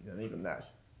gruesome than even that.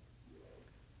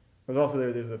 But also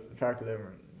there's the fact that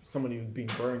someone who's being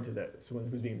burned to death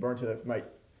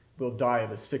will die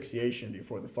of asphyxiation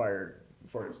before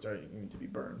it's starting to be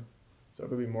burned. So it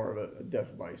could be more of a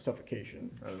death by suffocation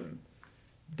rather than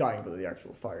dying by the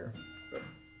actual fire.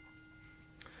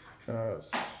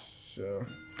 So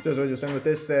I'll just end with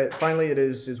this, that finally it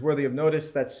is worthy of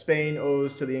notice that Spain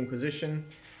owes to the Inquisition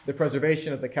the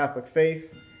preservation of the Catholic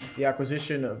faith, the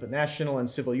acquisition of national and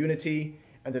civil unity,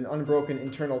 and an unbroken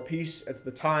internal peace at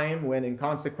the time when, in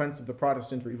consequence of the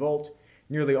Protestant revolt,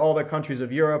 nearly all the countries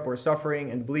of Europe were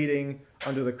suffering and bleeding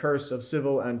under the curse of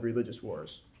civil and religious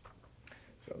wars.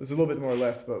 So there's a little bit more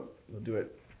left, but we'll do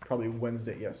it probably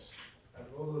Wednesday, yes. Out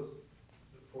of all those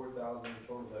 4,000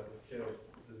 total that were killed,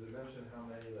 does it mention how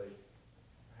many like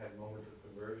had moments of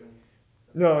conversion?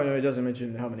 No, it doesn't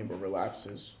mention how many were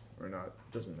relapses or not.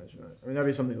 It doesn't mention that. I mean, that'd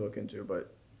be something to look into, but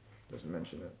it doesn't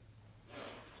mention it.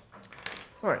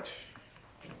 All right.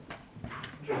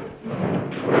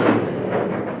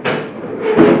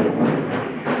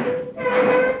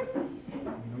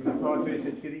 In nomine Patris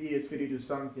et Filii et Spiritus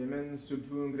Sancti, amen. Sub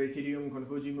tuum praesidium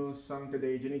confugimus, sancta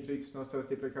Dei genitrix nostras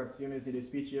deprecationes et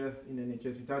despicias in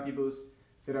necessitatibus,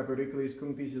 sera periculis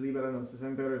cunctis libera nos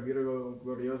semper Virgo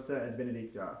gloriosa et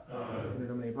benedicta. Amen. In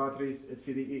nomine Patris et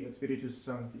Filii et Spiritus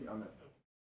Sancti, amen.